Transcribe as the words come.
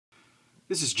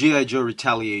This is GI.Joe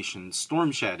Retaliation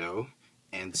Storm Shadow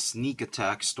and Sneak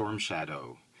Attack Storm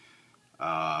Shadow.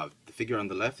 The figure on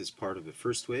the left is part of the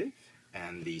first wave,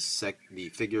 and the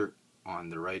figure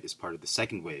on the right is part of the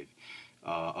second wave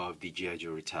of the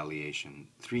GI.Joe Retaliation.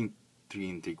 Three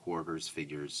and three quarters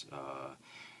figures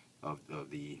of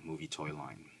the movie toy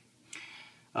line.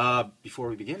 Before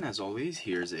we begin, as always,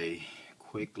 here's a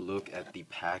quick look at the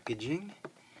packaging.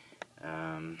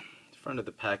 The front of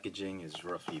the packaging is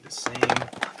roughly the same.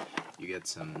 You get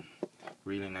some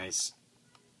really nice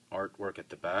artwork at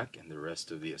the back and the rest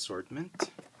of the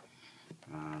assortment.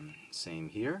 Same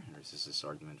here. There's this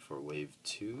assortment for Wave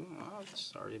 2. Oh,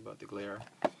 sorry about the glare.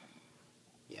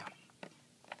 Yeah.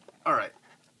 Alright.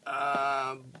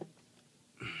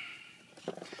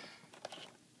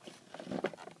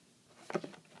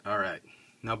 Alright.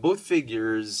 Now both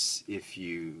figures, if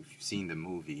you've seen the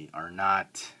movie, are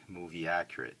not movie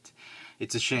accurate.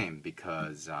 It's a shame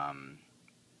because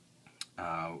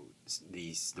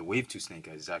the Wave 2 Snake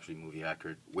Eyes is actually movie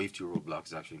accurate. Wave 2 Roblox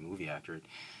is actually movie accurate.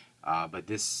 But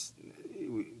this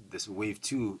Wave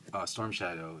 2 Storm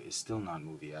Shadow is still not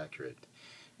movie accurate.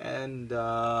 And,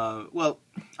 well,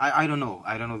 I don't know.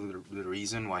 I don't know the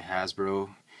reason why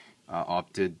Hasbro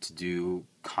opted to do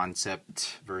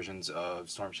concept versions of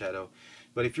Storm Shadow.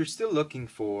 But if you're still looking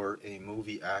for a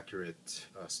movie accurate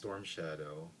Storm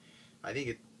Shadow, I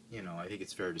think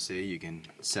it's fair to say you can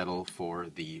settle for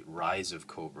the Rise of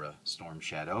Cobra Storm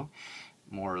Shadow.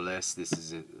 More or less, this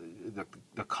is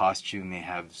the costume may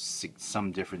have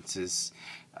some differences,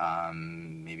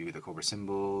 maybe with the Cobra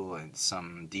symbol, and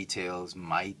some details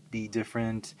might be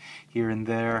different here and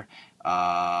there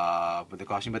with the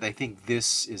costume. But I think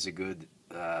this is a good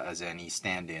as any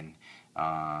stand-in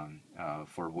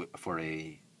for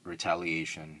a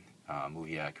Retaliation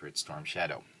movie accurate Storm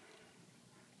Shadow.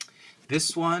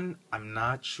 This one, I'm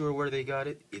not sure where they got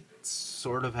it. It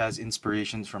sort of has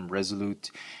inspirations from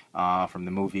Resolute, from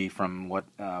the movie, from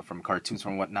cartoons,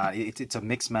 from whatnot. It's a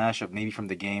mix mash of maybe from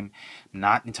the game.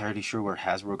 Not entirely sure where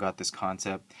Hasbro got this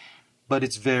concept, but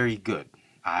it's very good.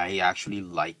 I actually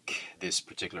like this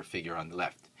particular figure on the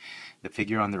left. The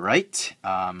figure on the right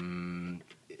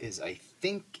is, I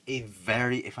think,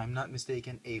 if I'm not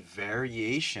mistaken, a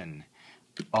variation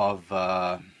of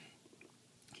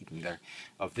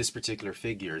of this particular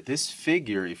figure. This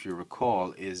figure, if you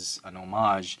recall, is an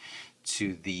homage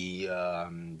to the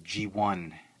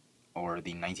G1 or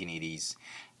the 1980s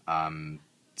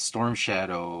Storm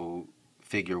Shadow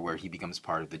figure where he becomes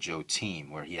part of the Joe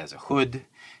team, where he has a hood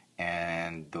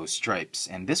and those stripes.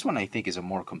 And this one, I think, is a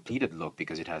more completed look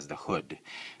because it has the hood,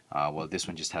 while this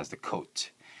one just has the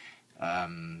coat.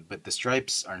 But the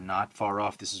stripes are not far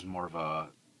off. This is more of a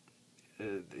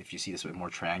if you see this one,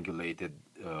 more triangulated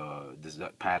this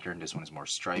pattern. This one is more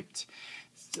striped.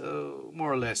 So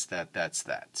more or less that's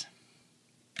that.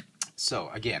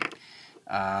 So again,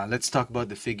 let's talk about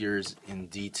the figures in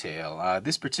detail.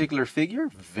 This particular figure,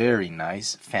 very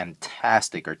nice,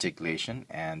 fantastic articulation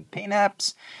and paint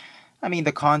apps. I mean,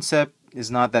 the concept is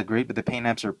not that great, but the paint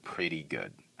apps are pretty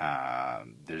good.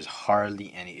 There's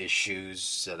hardly any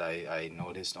issues that I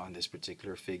noticed on this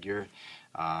particular figure.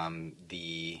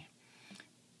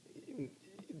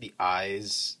 The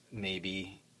eyes,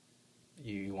 maybe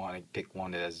you want to pick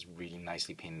one that has really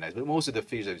nicely painted eyes, but most of the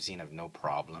figures I've seen have no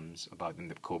problems about them.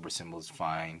 The Cobra symbol is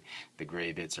fine, the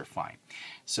gray bits are fine.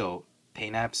 So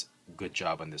paint apps, good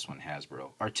job on this one,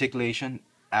 Hasbro. Articulation,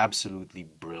 absolutely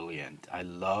brilliant. I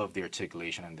love the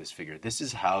articulation on this figure. This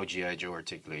is how GI.Joe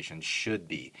articulation should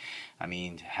be. I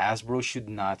mean, Hasbro should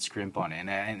not scrimp on it.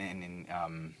 And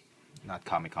not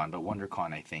Comic-Con, but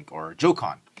WonderCon, I think, or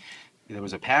JoeCon. There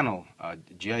was a panel,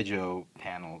 GI.Joe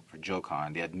panel for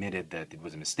JoeCon. They admitted that it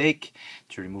was a mistake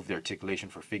to remove the articulation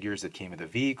for figures that came with the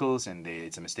vehicles, and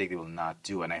it's a mistake they will not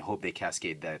do, and I hope they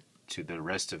cascade that to the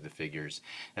rest of the figures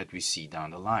that we see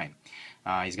down the line.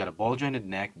 He's got a ball-jointed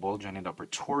neck, ball-jointed upper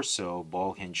torso,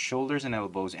 ball-hinged shoulders and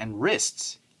elbows, and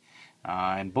wrists.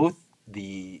 And both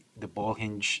the ball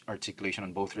hinge articulation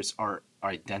on both wrists are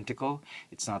identical.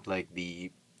 It's not like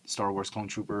the Star Wars Clone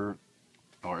Trooper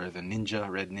or the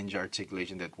Red Ninja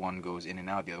articulation that one goes in and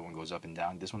out, the other one goes up and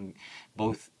down. This one,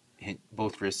 both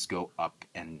wrists go up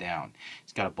and down.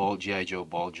 It's got a GI.Joe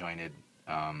ball-jointed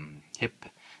hip,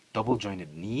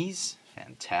 double-jointed knees.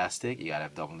 Fantastic. You gotta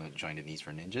have double-jointed knees for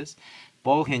ninjas.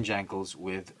 Ball hinge ankles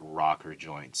with rocker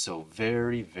joints. So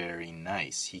very, very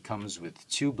nice. He comes with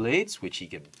two blades, which he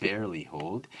can barely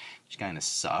hold, which kind of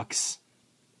sucks.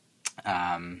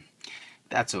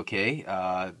 That's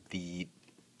okay.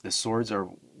 The swords are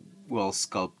well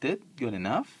sculpted, good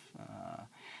enough.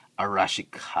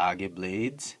 Arashikage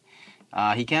blades,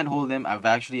 He can't hold them. I've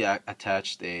actually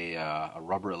attached a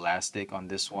rubber elastic on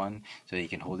this one so he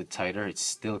can hold it tighter. It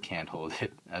still can't hold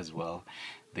it as well.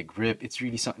 The grip,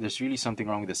 there's really something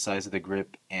wrong with the size of the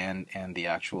grip and the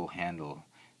actual handle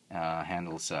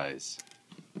size.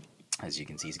 As you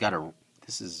can see, he's got a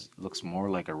looks more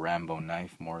like a Rambo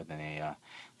knife more than a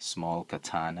small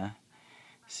katana.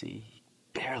 See,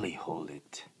 barely hold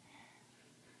it.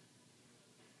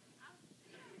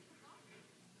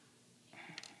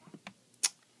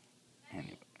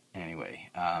 Anyway,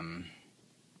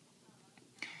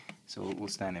 so we'll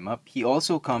stand him up. He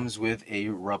also comes with a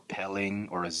rappelling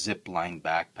or a zip line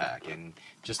backpack, and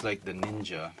just like the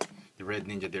Ninja, the Red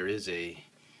Ninja, there is a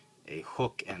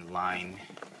hook and line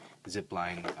zip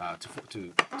line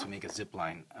to make a zip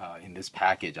line in this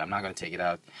package. I'm not going to take it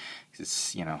out.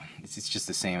 It's, you know, it's just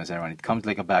the same as everyone. It comes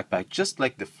like a backpack, just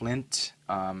like the Flint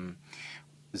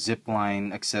zip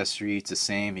line accessory. It's the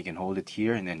same. He can hold it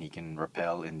here, and then he can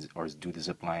rappel or do the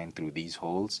zip line through these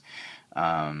holes,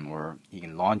 or he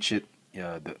can launch it.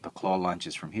 The claw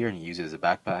launches from here, and he uses it as a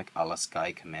backpack, a la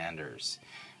Sky Commanders,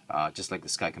 just like the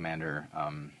Sky Commander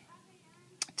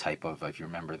type of. If you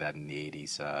remember that in the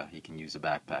 80s, he can use a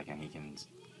backpack and he can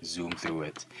zoom through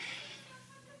it.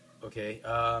 Okay,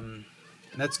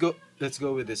 let's go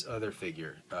with this other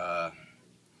figure.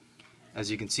 As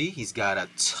you can see, he's got a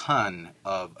ton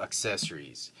of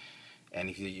accessories. And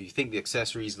if you think the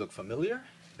accessories look familiar,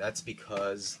 that's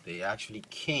because they actually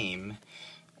came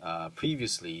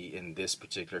previously in this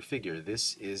particular figure.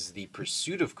 This is the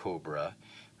Pursuit of Cobra,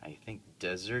 I think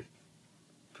Desert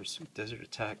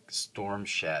Attack Storm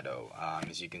Shadow.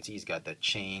 As you can see, he's got that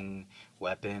chain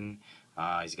weapon,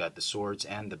 he's got the swords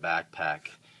and the backpack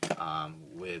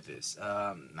with this.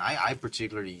 I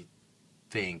particularly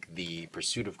think the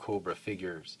Pursuit of Cobra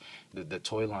figures, the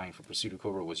toy line for Pursuit of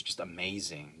Cobra was just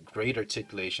amazing. Great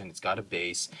articulation, it's got a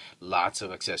base, lots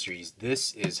of accessories.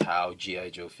 This is how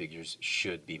GI.Joe figures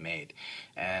should be made.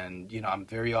 And you know, I'm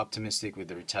very optimistic with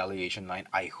the Retaliation line.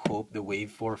 I hope the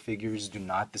Wave 4 figures do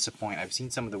not disappoint. I've seen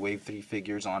some of the Wave 3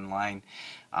 figures online.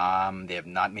 They have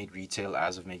not made retail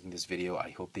as of making this video.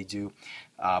 I hope they do.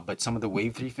 But some of the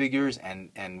Wave 3 figures and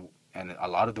a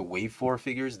lot of the Wave 4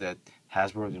 figures that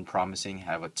Hasbro has been promising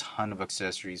have a ton of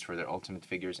accessories for their Ultimate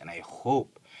figures, and I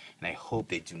hope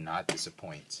they do not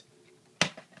disappoint.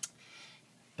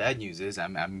 Bad news is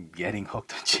I'm getting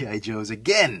hooked on G.I. Joes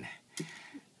again.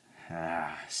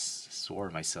 Swore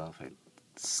myself. I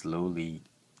slowly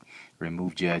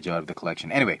removed G.I. Joe out of the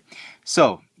collection. Anyway,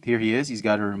 so here he is. He's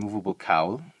got a removable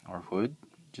cowl or hood,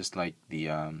 just like the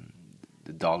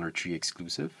Dollar Tree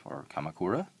exclusive or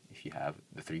Kamakura, if you have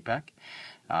the 3-pack.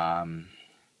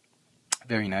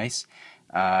 Very nice.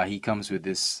 He comes with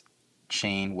this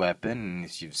chain weapon, and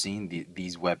as you've seen,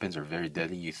 these weapons are very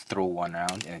deadly. You throw one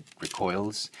out and it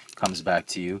recoils, comes back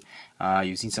to you.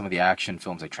 You've seen some of the action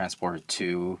films like Transporter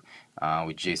 2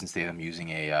 with Jason Statham using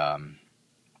a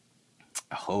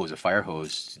fire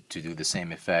hose to do the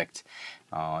same effect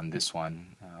on this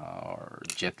one, or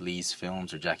Jet Li's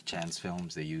films or Jackie Chan's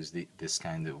films, they use this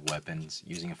kind of weapons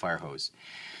using a fire hose.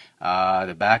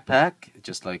 The backpack,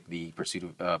 just like the Pursuit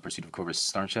of Cobra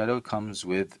Storm Shadow, comes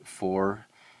with 4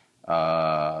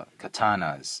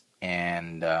 katanas,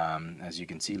 and as you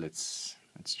can see, let's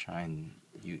try and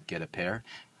get a pair.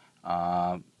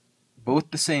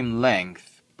 Both the same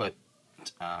length, but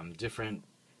different.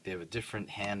 They have a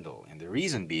different handle, and the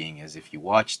reason being is if you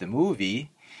watch the movie,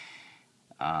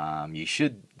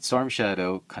 Storm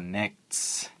Shadow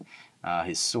connects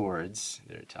his swords,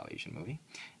 the Retaliation movie,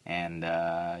 and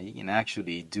you can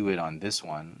actually do it on this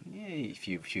one. If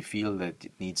you feel that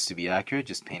it needs to be accurate,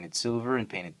 just paint it silver and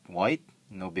paint it white,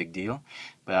 no big deal.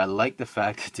 But I like the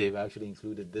fact that they've actually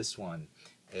included this one,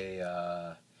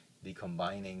 the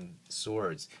combining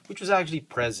swords, which was actually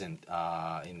present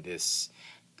in this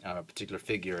particular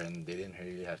figure, and they didn't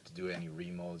really have to do any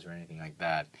remolds or anything like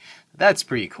that. That's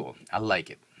pretty cool. I like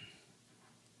it.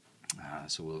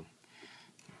 So we'll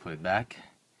put it back.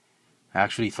 I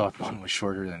actually thought one was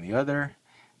shorter than the other,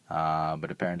 but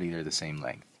apparently they're the same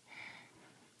length.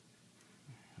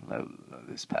 Love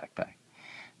this backpack.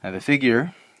 Now the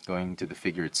figure, going to the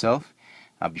figure itself,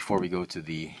 before we go to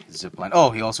the zipline. Oh,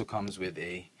 he also comes with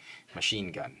a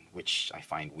machine gun, which I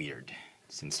find weird,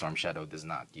 since Storm Shadow does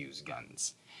not use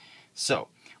guns. So,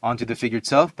 onto the figure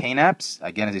itself. Paint apps,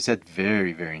 again, as I said,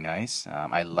 very, very nice.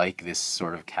 I like this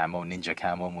sort of ninja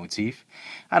camo motif.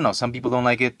 I don't know, some people don't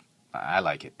like it. I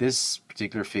like it. This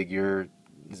particular figure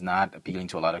is not appealing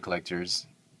to a lot of collectors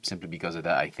simply because of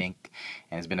that, I think,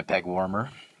 and it's been a peg warmer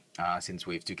since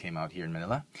Wave 2 came out here in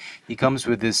Manila. He comes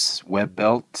with this web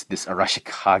belt, this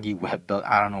Arashikage web belt.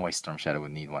 I don't know why Storm Shadow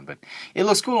would need one, but it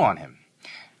looks cool on him.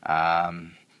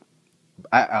 Um,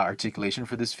 Articulation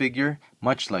for this figure,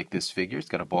 much like this figure, it's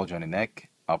got a ball jointed neck,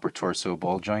 upper torso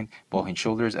ball joint, ball hinge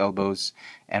shoulders, elbows,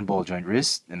 and ball joint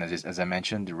wrist. And as I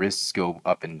mentioned, the wrists go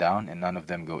up and down, and none of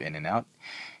them go in and out.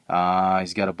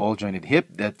 He's got a ball jointed hip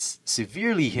that's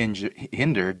severely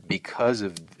hindered because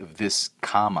of this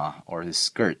kama or this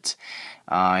skirt.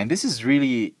 And this is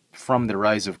really from the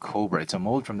Rise of Cobra. It's a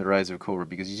mold from the Rise of Cobra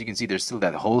because as you can see, there's still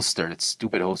that holster, that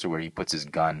stupid holster where he puts his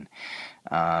gun.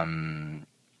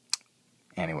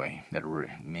 Anyway, that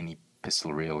mini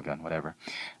pistol rail gun, whatever.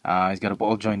 He's got a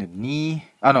ball jointed knee.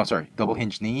 Oh no, sorry, double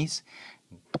hinge knees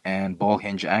and ball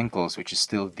hinge ankles, which is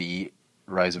still the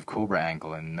Rise of Cobra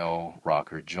ankle, and no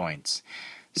rocker joints.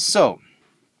 So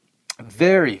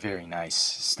very, very nice.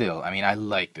 Still, I mean, I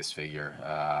like this figure.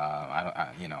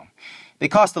 They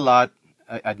cost a lot.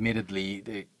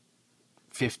 Admittedly,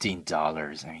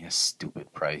 $15. I mean, a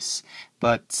stupid price,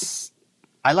 but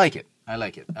I like it. I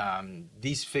like it.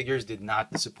 These figures did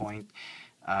not disappoint.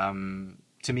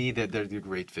 To me, they're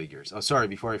great figures. Oh, sorry,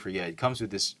 before I forget, it comes with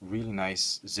this really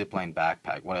nice zipline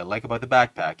backpack. What I like about the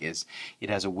backpack is it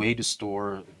has a way to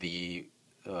store the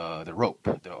rope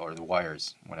or the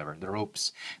wires, whatever, the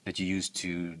ropes that you use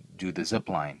to do the zip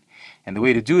line. And the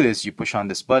way to do this, you push on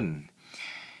this button.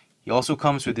 He also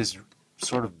comes with this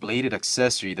sort of bladed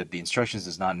accessory that the instructions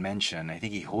does not mention. I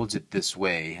think he holds it this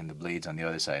way and the blade's on the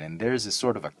other side. And there's a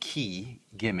sort of a key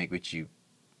gimmick which you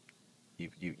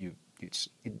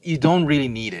don't really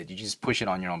need it. You just push it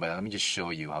on your own. But let me just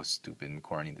show you how stupid and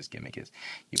corny this gimmick is.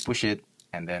 You push it,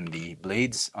 and then the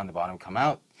blades on the bottom come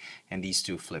out, and these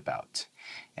two flip out.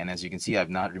 And as you can see, I've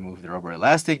not removed the rubber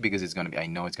elastic because I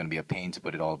know it's going to be a pain to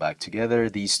put it all back together.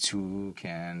 These two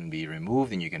can be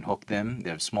removed, and you can hook them. They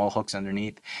have small hooks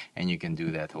underneath, and you can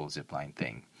do that whole zipline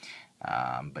thing.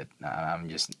 But I'm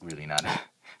just really not a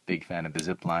big fan of the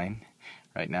zipline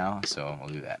right now, so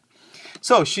we'll do that.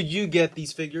 So, should you get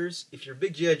these figures? If you're a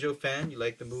big G.I.Joe fan, you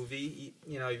like the movie,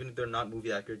 even if they're not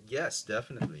movie accurate, yes,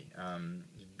 definitely.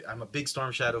 I'm a big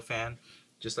Storm Shadow fan,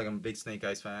 just like I'm a big Snake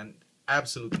Eyes fan.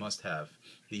 Absolute must-have,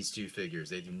 these two figures.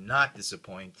 They do not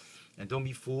disappoint. And don't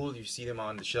be fooled, you see them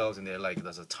on the shelves and they're like,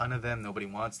 there's a ton of them, nobody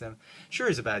wants them. Sure,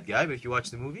 he's a bad guy, but if you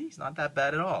watch the movie, he's not that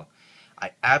bad at all.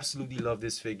 I absolutely love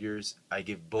these figures. I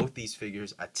give both these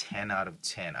figures a 10 out of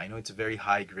 10. I know it's a very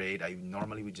high grade. I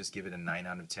normally would just give it a 9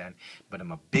 out of 10, but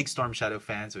I'm a big Storm Shadow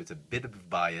fan, so it's a bit of a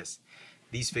bias.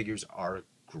 These figures are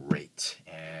great.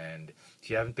 And if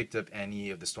you haven't picked up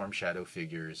any of the Storm Shadow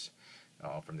figures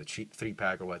from the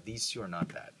 3-pack or what, these two are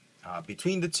not bad.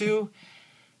 Between the two,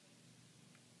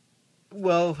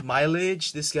 well,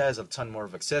 mileage, this guy has a ton more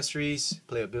of accessories.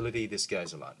 Playability, this guy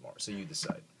has a lot more. So you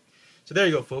decide. So there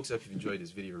you go, folks. If you enjoyed this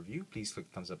video review, please click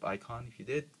the thumbs up icon if you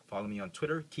did. Follow me on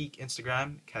Twitter, Keek,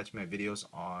 Instagram. Catch my videos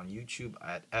on YouTube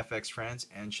at FXFrance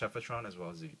and Chefatron, as well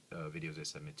as the videos I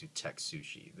submit to Tech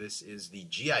Sushi. This is the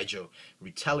GI.Joe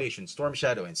Retaliation Storm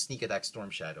Shadow and Sneak Attack Storm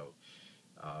Shadow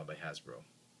by Hasbro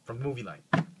from the movie line.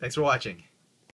 Thanks for watching.